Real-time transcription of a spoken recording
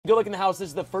Good luck in the house. This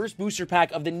is the first booster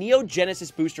pack of the Neo Genesis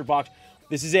booster box.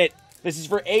 This is it. This is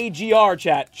for AGR,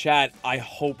 chat. Chat, I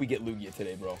hope we get Lugia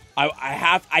today, bro.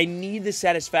 I need the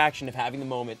satisfaction of having the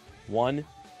moment. 1,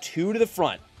 2 to the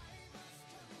front.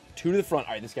 2 to the front.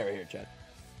 All right, this guy right here, chat.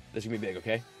 This is going to be big,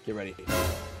 okay? Get ready.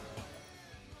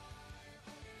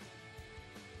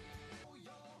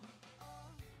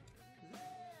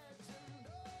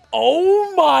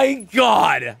 Oh my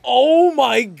god! Oh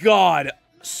my god!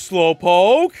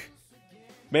 Slowpoke,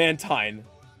 Mantine,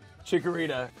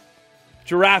 Chikorita,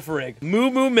 Girafarig,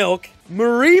 Moo Moo Milk,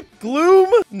 Mareep,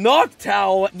 Gloom,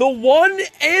 Noctowl, the one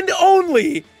and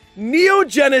only Neo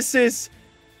Genesis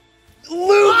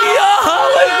Lugia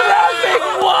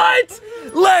holographic. What?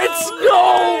 Let's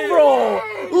go,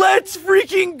 bro! Let's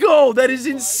freaking go! That is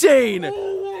insane!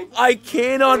 I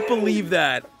cannot believe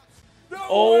that.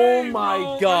 Oh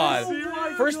my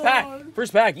god. First pack.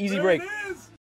 First pack. Easy break.